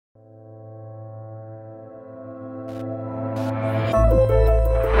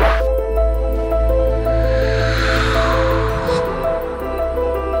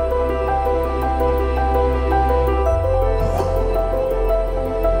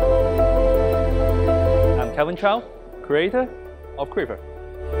Kelvin Chow, creator of Quiver.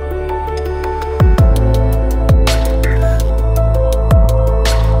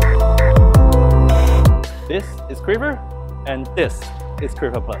 This is Quiver, and this is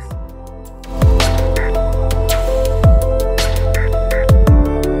Quiver Plus.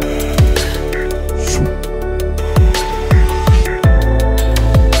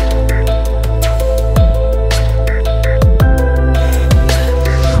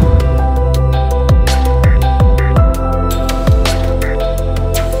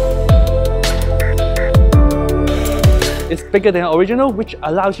 It's bigger than the original, which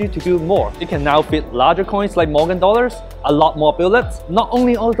allows you to do more. It can now fit larger coins like Morgan dollars, a lot more billets. Not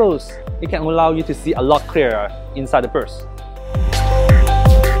only all those, it can allow you to see a lot clearer inside the purse.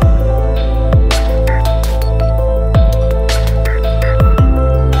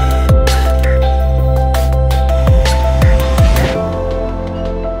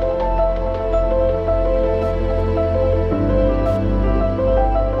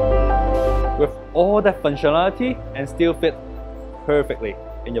 With all that functionality and still fit perfectly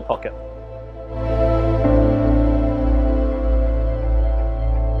in your pocket.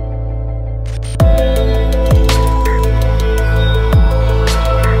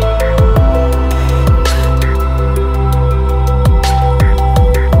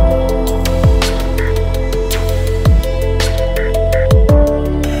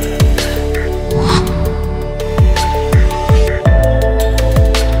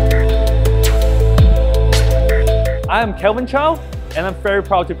 I am Kelvin Chow, and I'm very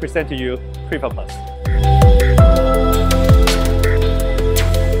proud to present to you Quiver Plus.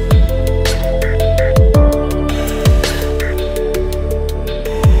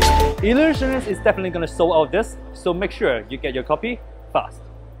 Illusionist is definitely going to sold out of this, so make sure you get your copy fast.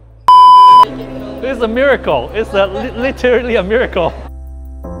 It's a miracle. It's literally a miracle.